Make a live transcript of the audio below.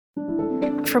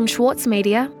From Schwartz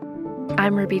Media,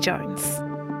 I'm Ruby Jones.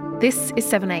 This is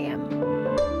 7am.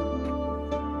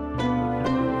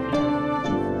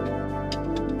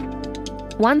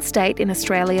 One state in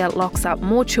Australia locks up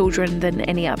more children than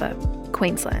any other,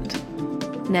 Queensland.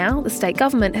 Now, the state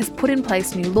government has put in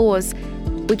place new laws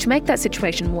which make that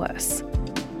situation worse.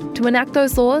 To enact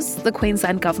those laws, the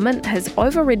Queensland government has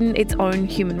overridden its own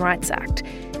Human Rights Act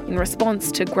in response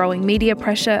to growing media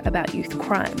pressure about youth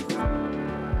crime.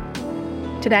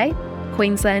 Today,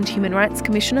 Queensland Human Rights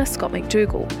Commissioner Scott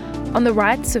McDougall on the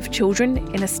rights of children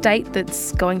in a state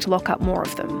that's going to lock up more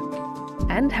of them,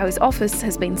 and how his office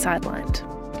has been sidelined.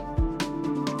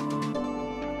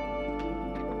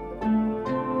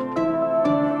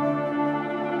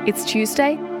 It's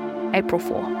Tuesday, April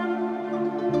 4.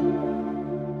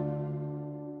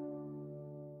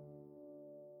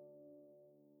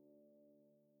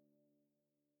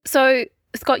 So,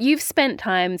 Scott, you've spent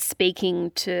time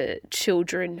speaking to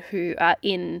children who are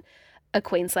in a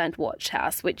Queensland watch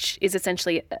house, which is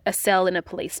essentially a cell in a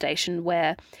police station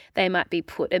where they might be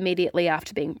put immediately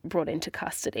after being brought into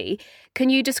custody. Can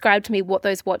you describe to me what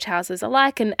those watch houses are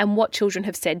like and what children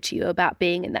have said to you about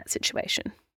being in that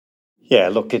situation? Yeah,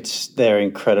 look, they're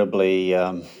incredibly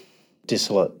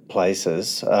desolate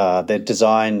places. They're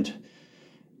designed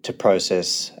to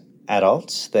process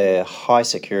adults. They're high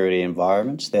security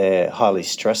environments. They're highly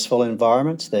stressful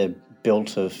environments. They're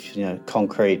built of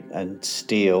concrete and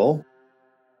steel.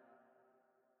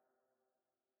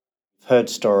 I've heard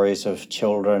stories of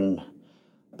children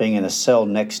being in a cell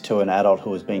next to an adult who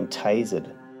was being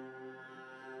tasered,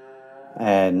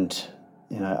 and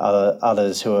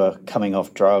others who are coming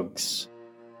off drugs.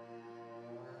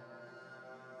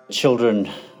 Children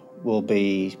will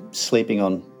be sleeping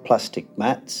on plastic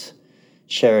mats,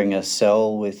 sharing a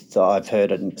cell with, I've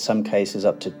heard in some cases,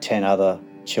 up to 10 other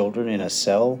children in a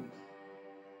cell,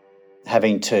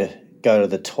 having to go to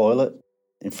the toilet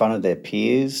in front of their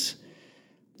peers.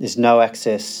 There's no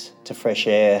access to fresh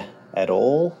air at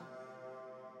all,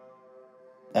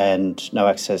 and no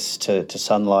access to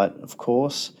sunlight, of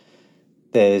course.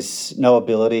 There's no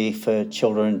ability for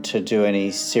children to do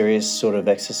any serious sort of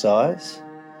exercise,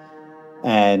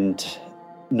 and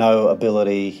no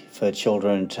ability for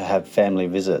children to have family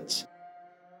visits.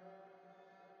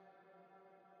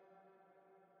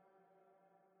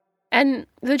 And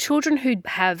the children who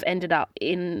have ended up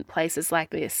in places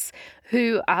like this,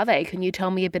 who are they? Can you tell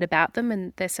me a bit about them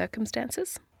and their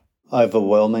circumstances?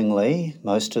 Overwhelmingly,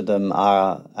 most of them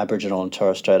are Aboriginal and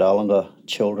Torres Strait Islander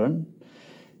children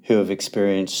who have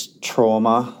experienced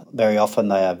trauma. Very often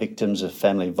they are victims of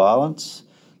family violence.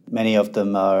 Many of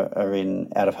them are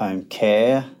in out-of-home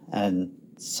care, and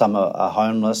some are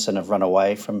homeless and have run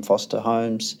away from foster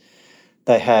homes.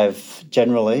 They have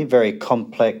generally very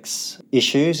complex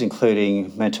issues,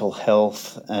 including mental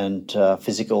health and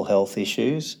physical health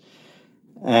issues.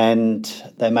 And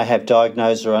they may have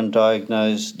diagnosed or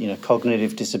undiagnosed,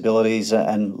 cognitive disabilities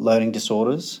and learning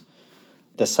disorders.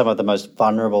 They're some of the most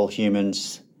vulnerable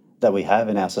humans that we have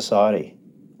in our society.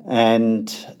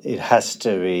 And it has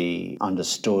to be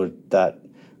understood that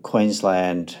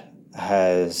Queensland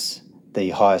has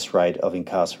the highest rate of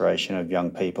incarceration of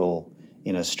young people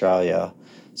in Australia.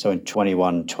 So in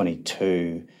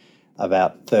 21-22,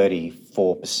 about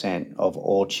 34% of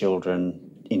all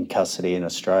children in custody in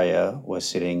Australia were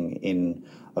sitting in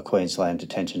a Queensland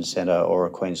detention centre or a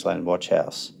Queensland watch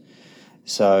house.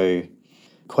 So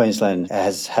Queensland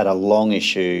has had a long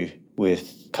issue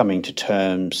with coming to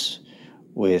terms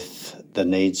with the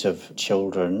needs of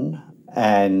children,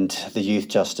 and the youth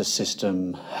justice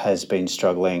system has been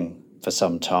struggling for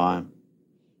some time.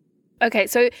 Okay,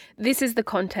 so this is the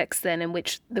context then in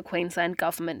which the Queensland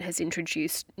government has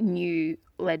introduced new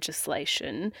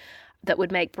legislation that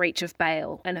would make breach of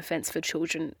bail an offence for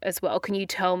children as well. Can you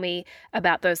tell me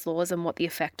about those laws and what the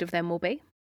effect of them will be?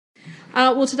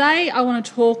 Well, today I want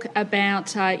to talk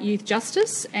about youth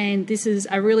justice, and this is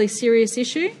a really serious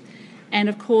issue. And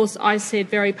of course, I said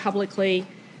very publicly,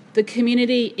 the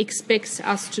community expects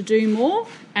us to do more,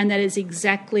 and that is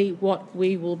exactly what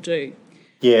we will do.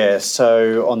 Yeah,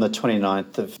 so on the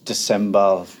 29th of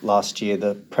December last year,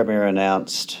 the Premier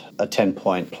announced a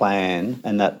 10-point plan,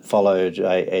 and that followed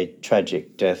a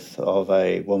tragic death of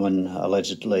a woman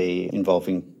allegedly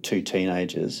involving 2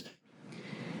 teenagers.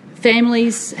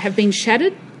 Families have been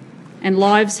shattered and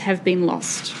lives have been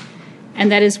lost.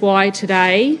 And that is why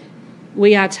today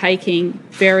we are taking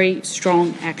very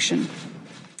strong action.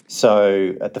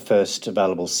 So at the first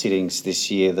available sittings this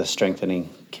year, the Strengthening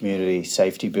Community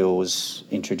Safety Bill was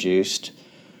introduced,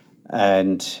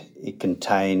 and It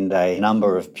contained a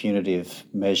number of punitive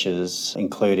measures,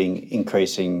 including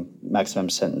increasing maximum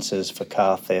sentences for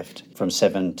car theft from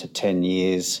 7 to 10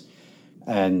 years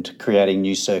and creating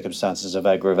new circumstances of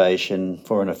aggravation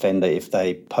for an offender if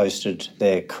they posted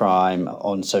their crime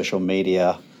on social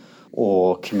media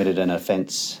or committed an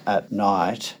offence at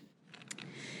night.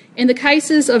 In the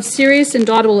cases of serious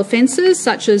indictable offences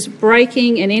such as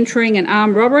breaking and entering and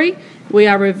armed robbery, we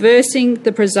are reversing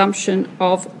the presumption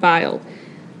of bail.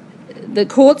 The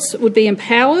courts would be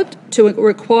empowered to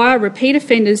require repeat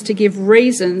offenders to give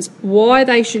reasons why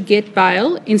they should get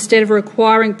bail instead of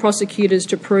requiring prosecutors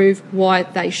to prove why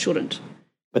they shouldn't.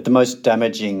 But the most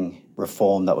damaging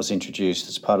reform that was introduced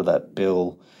as part of that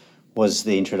bill was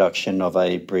the introduction of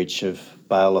a breach of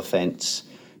bail offence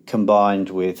combined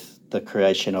with the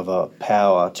creation of a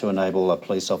power to enable a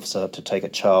police officer to take a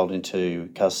child into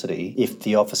custody if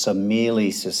the officer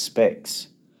merely suspects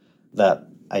that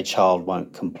a child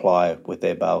won't comply with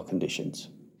their bail conditions.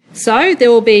 So there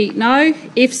will be no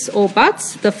ifs or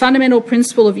buts. The fundamental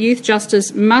principle of youth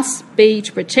justice must be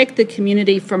to protect the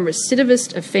community from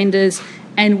recidivist offenders,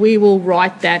 and we will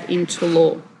write that into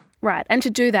law. Right, and to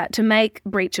do that, to make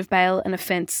breach of bail an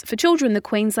offence for children, the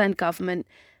Queensland government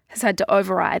has had to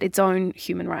override its own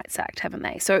Human Rights Act, haven't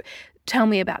they? So tell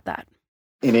me about that.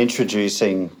 In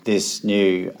introducing this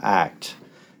new act,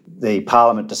 the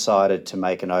Parliament decided to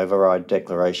make an override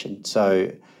declaration.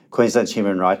 So Queensland's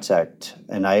Human Rights Act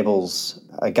enables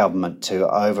a government to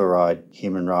override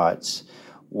human rights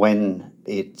when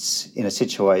it's in a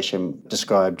situation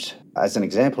described as an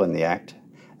example in the Act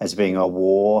as being a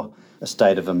war, a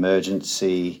state of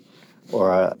emergency,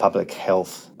 or a public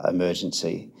health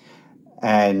emergency.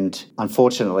 And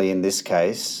unfortunately, in this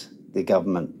case, the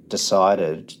government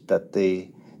decided that the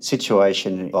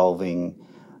situation involving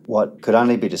what could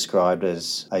only be described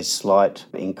as a slight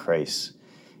increase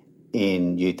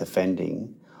in youth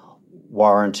offending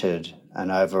warranted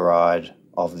an override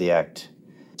of the Act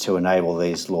to enable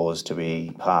these laws to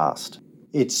be passed.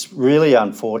 It's really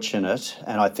unfortunate,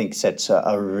 and I think sets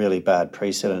a really bad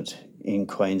precedent in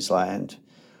Queensland,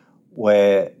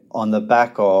 where on the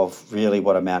back of really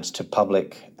what amounts to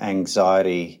public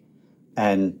anxiety,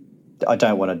 and I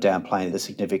don't want to downplay the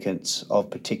significance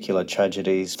of particular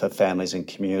tragedies for families and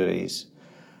communities,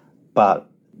 but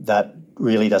that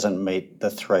really doesn't meet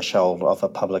the threshold of a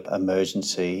public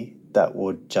emergency that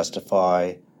would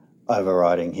justify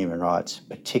overriding human rights,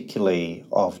 particularly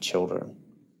of children.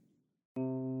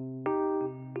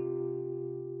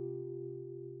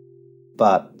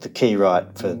 But the key right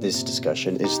for this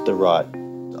discussion is the right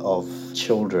of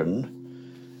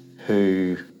children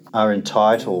who are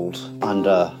entitled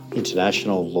under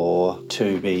international law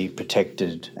to be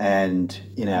protected. And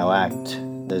in our Act,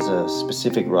 there's a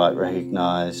specific right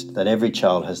recognised that every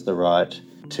child has the right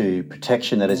to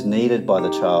protection that is needed by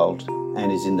the child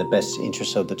and is in the best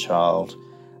interest of the child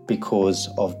because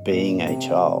of being a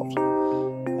child.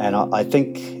 And I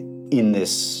think in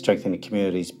this Strengthening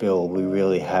Communities Bill, we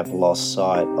really have lost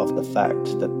sight of the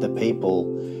fact that the people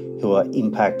who are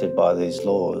impacted by these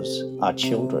laws are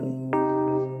children.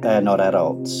 They are not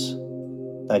adults.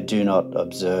 They do not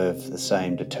observe the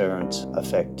same deterrence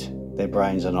effect. Their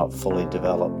brains are not fully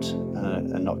developed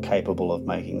and not capable of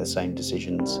making the same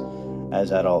decisions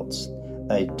as adults.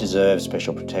 They deserve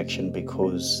special protection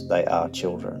because they are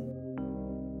children.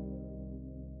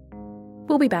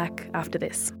 We'll be back after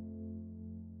this.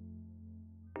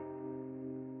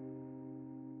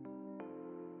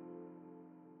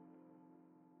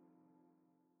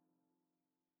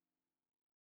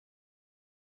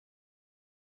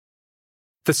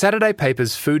 The Saturday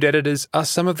Paper's food editors are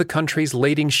some of the country's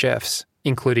leading chefs,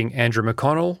 including Andrew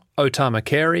McConnell, Otama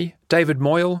Carey, David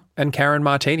Moyle and Karen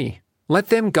Martini. Let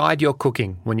them guide your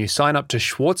cooking when you sign up to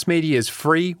Schwartz Media's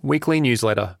free weekly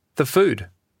newsletter, The Food.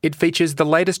 It features the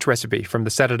latest recipe from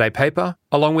the Saturday Paper,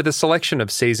 along with a selection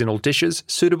of seasonal dishes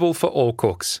suitable for all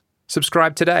cooks.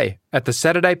 Subscribe today at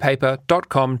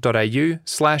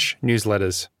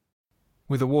thesaturdaypaper.com.au/newsletters.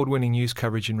 With award-winning news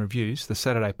coverage and reviews, The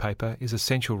Saturday Paper is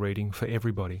essential reading for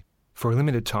everybody. For a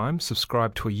limited time,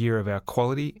 subscribe to a year of our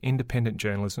quality, independent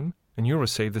journalism, and you'll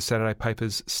receive The Saturday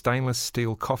Paper's stainless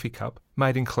steel coffee cup,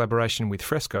 made in collaboration with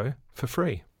Fresco, for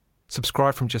free.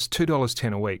 Subscribe from just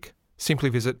 $2.10 a week. Simply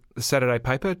visit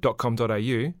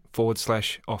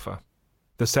thesaturdaypaper.com.au/offer.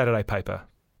 The Saturday Paper.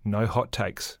 No hot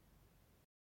takes.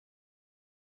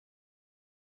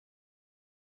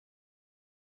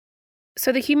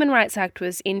 So the Human Rights Act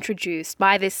was introduced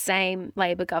by this same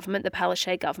Labor government, the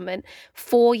Palaszczuk government.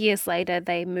 4 years later,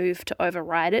 they moved to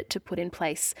override it to put in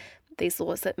place these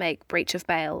laws that make breach of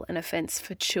bail an offence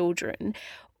for children.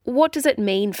 What does it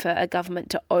mean for a government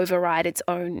to override its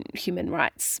own human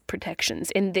rights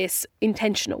protections in this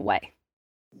intentional way?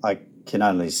 I can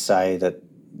only say that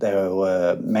there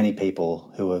were many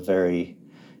people who were very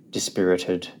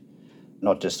dispirited,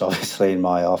 not just obviously in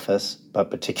my office, but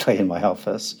particularly in my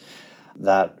office,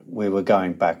 that we were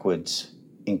going backwards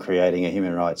in creating a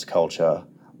human rights culture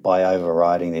by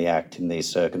overriding the Act in these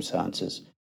circumstances.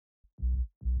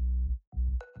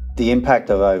 The impact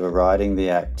of overriding the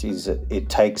Act is that it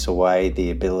takes away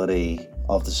the ability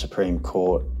of the Supreme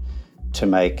Court to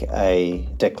make a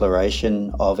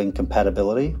declaration of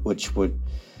incompatibility, which would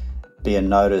be a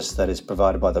notice that is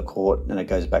provided by the court, and it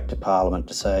goes back to Parliament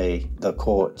to say the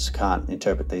courts can't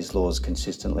interpret these laws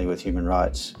consistently with human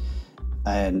rights,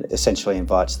 and essentially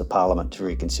invites the Parliament to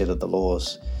reconsider the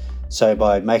laws. So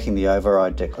by making the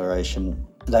override declaration,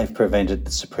 they've prevented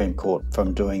the Supreme Court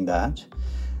from doing that.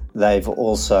 They've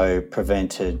also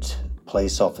prevented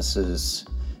police officers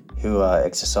who are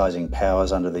exercising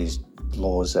powers under these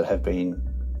laws that have been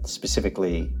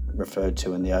specifically referred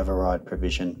to in the override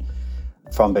provision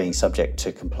from being subject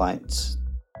to complaints.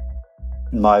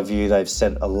 In my view, they've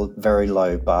set a very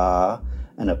low bar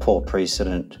and a poor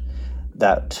precedent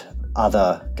that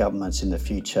other governments in the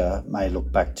future may look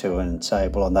back to and say,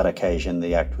 well, on that occasion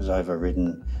the Act was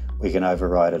overridden, we can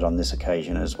override it on this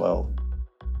occasion as well.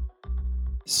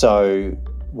 So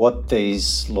what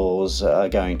these laws are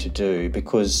going to do,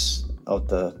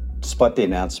 despite the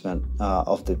announcement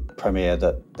of the Premier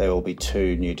that there will be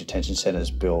 2 new detention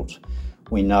centres built,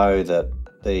 we know that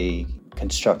the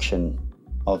construction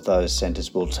of those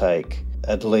centres will take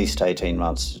at least 18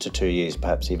 months to 2 years,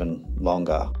 perhaps even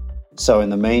longer. So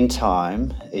in the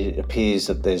meantime, it appears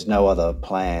that there's no other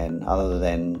plan other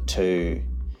than to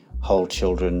hold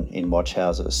children in watch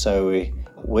houses. So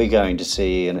we're going to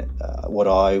see what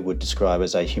I would describe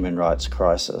as a human rights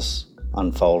crisis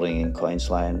unfolding in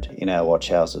Queensland in our watch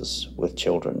houses with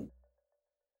children.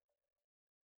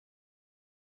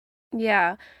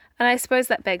 Yeah, and I suppose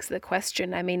that begs the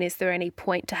question, is there any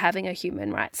point to having a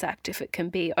Human Rights Act if it can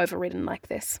be overridden like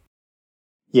this?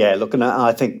 Yeah, look, and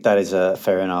I think that is a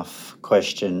fair enough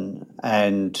question.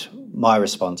 And my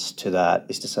response to that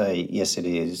is to say, yes, it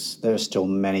is. There are still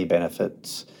many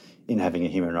benefits in having a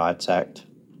Human Rights Act.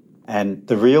 And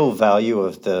the real value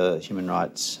of the Human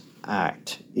Rights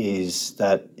Act is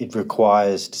that it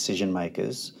requires decision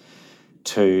makers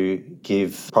to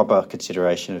give proper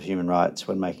consideration of human rights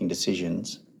when making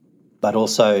decisions, but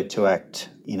also to act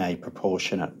in a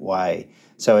proportionate way.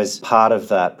 So as part of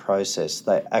that process,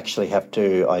 they actually have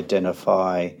to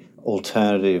identify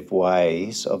alternative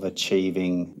ways of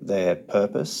achieving their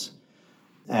purpose.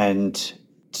 And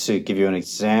to give you an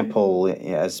example,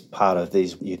 as part of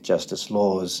these youth justice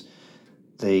laws,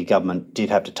 the government did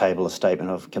have to table a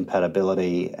statement of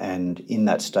compatibility, and in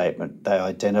that statement they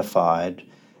identified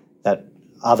that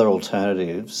other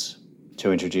alternatives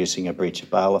to introducing a breach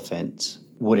of bail offence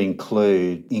would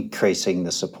include increasing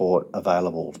the support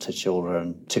available to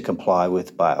children to comply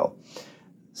with bail.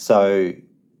 So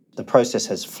the process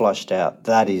has flushed out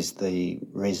that is the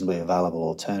reasonably available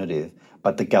alternative,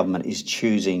 but the government is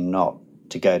choosing not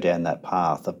to go down that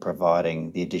path of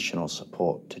providing the additional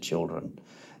support to children.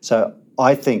 So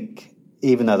I think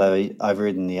even though they've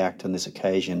overridden the Act on this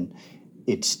occasion,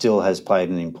 it still has played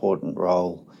an important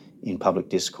role in public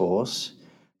discourse.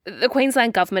 The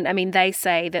Queensland government, they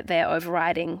say that they're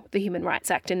overriding the Human Rights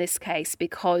Act in this case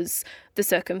because the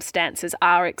circumstances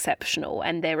are exceptional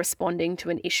and they're responding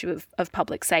to an issue of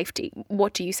public safety.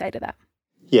 What do you say to that?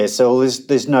 Yeah, so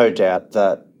there's no doubt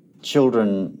that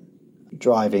children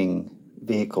driving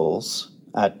vehicles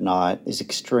at night is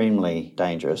extremely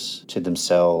dangerous to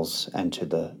themselves and to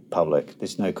the public.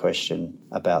 There's no question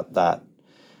about that.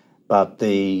 But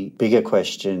the bigger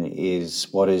question is,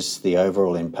 what is the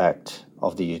overall impact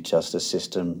of the youth justice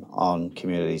system on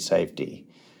community safety?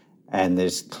 And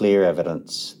there's clear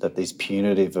evidence that these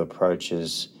punitive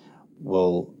approaches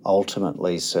will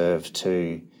ultimately serve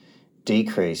to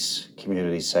decrease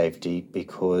community safety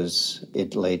because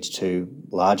it leads to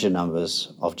larger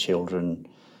numbers of children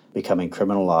becoming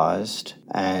criminalised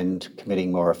and committing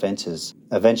more offences.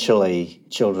 Eventually,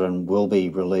 children will be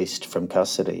released from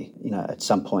custody. At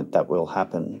some point that will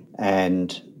happen,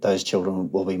 and those children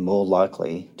will be more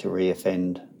likely to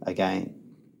reoffend again.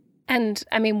 And,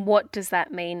 what does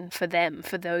that mean for them,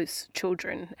 for those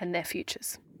children and their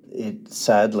futures? It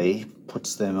sadly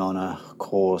puts them on a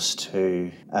course to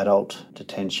adult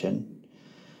detention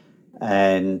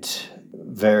and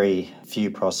very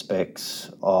few prospects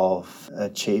of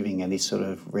achieving any sort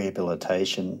of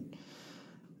rehabilitation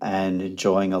and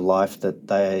enjoying a life that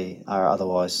they are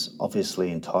otherwise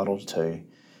obviously entitled to.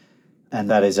 And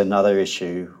that is another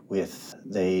issue with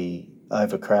the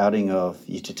overcrowding of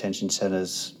youth detention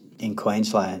centres in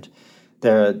Queensland.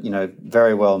 There are,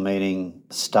 very well-meaning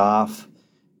staff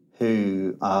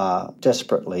who are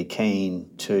desperately keen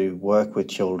to work with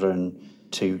children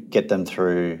to get them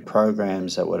through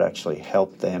programs that would actually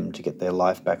help them to get their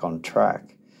life back on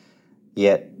track.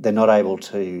 Yet they're not able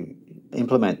to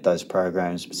implement those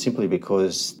programs simply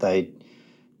because they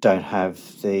don't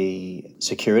have the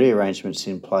security arrangements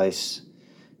in place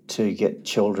to get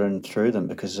children through them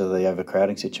because of the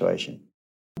overcrowding situation.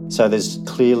 So there's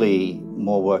clearly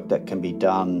more work that can be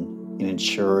done in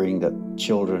ensuring that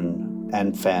children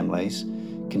and families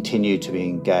continue to be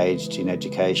engaged in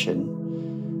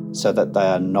education so that they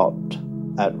are not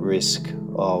at risk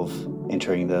of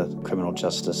entering the criminal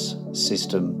justice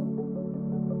system.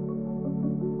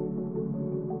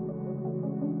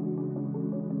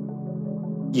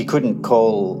 You couldn't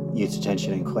call youth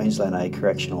detention in Queensland a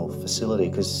correctional facility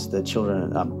because the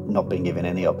children are not being given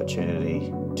any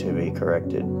opportunity to be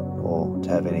corrected or to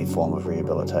have any form of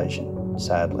rehabilitation,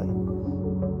 sadly.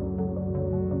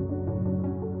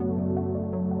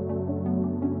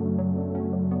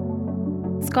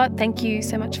 Scott, thank you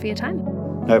so much for your time.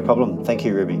 No problem. Thank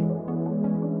you, Ruby.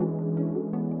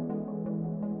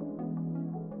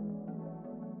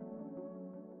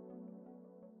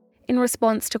 In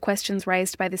response to questions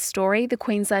raised by this story, the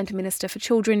Queensland Minister for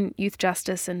Children, Youth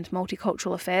Justice and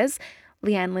Multicultural Affairs,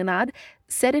 Leanne Linnard,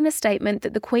 said in a statement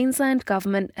that the Queensland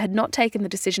Government had not taken the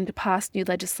decision to pass new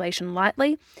legislation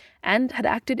lightly and had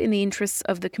acted in the interests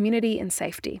of the community and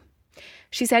safety.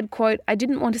 She said, quote, "I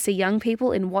didn't want to see young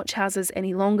people in watch houses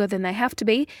any longer than they have to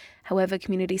be. However,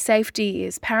 community safety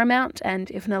is paramount, and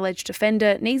if an alleged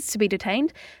offender needs to be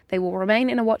detained, they will remain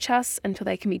in a watch house until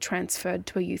they can be transferred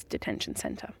to a youth detention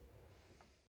centre."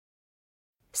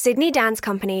 Sydney Dance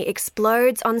Company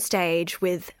explodes on stage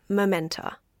with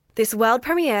Momenta. This world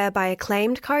premiere by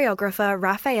acclaimed choreographer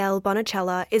Raphael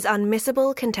Bonacella is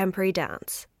unmissable contemporary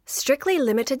dance. Strictly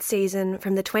limited season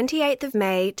from the 28th of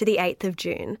May to the 8th of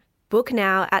June. Book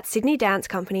now at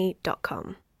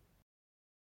sydneydancecompany.com.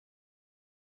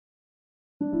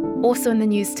 Also in the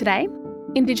news today,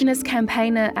 Indigenous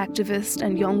campaigner, activist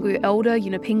and Yolngu elder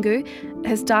Yunupingu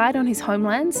has died on his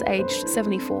homelands, aged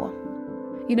 74.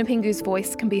 Yunupingu's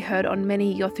voice can be heard on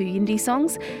many Yothu Yindi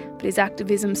songs, but his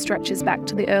activism stretches back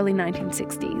to the early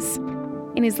 1960s.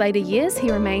 In his later years,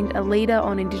 he remained a leader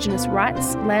on Indigenous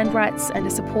rights, land rights, and a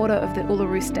supporter of the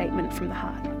Uluru Statement from the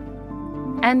Heart.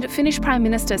 And Finnish Prime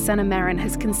Minister Sanna Marin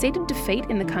has conceded defeat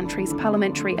in the country's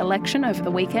parliamentary election over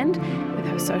the weekend, with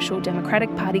her Social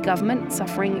Democratic Party government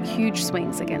suffering huge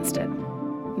swings against it.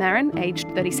 Marin, aged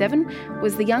 37,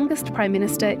 was the youngest Prime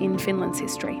Minister in Finland's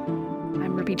history.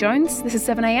 I'm Ruby Jones. This is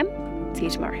 7am. See you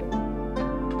tomorrow.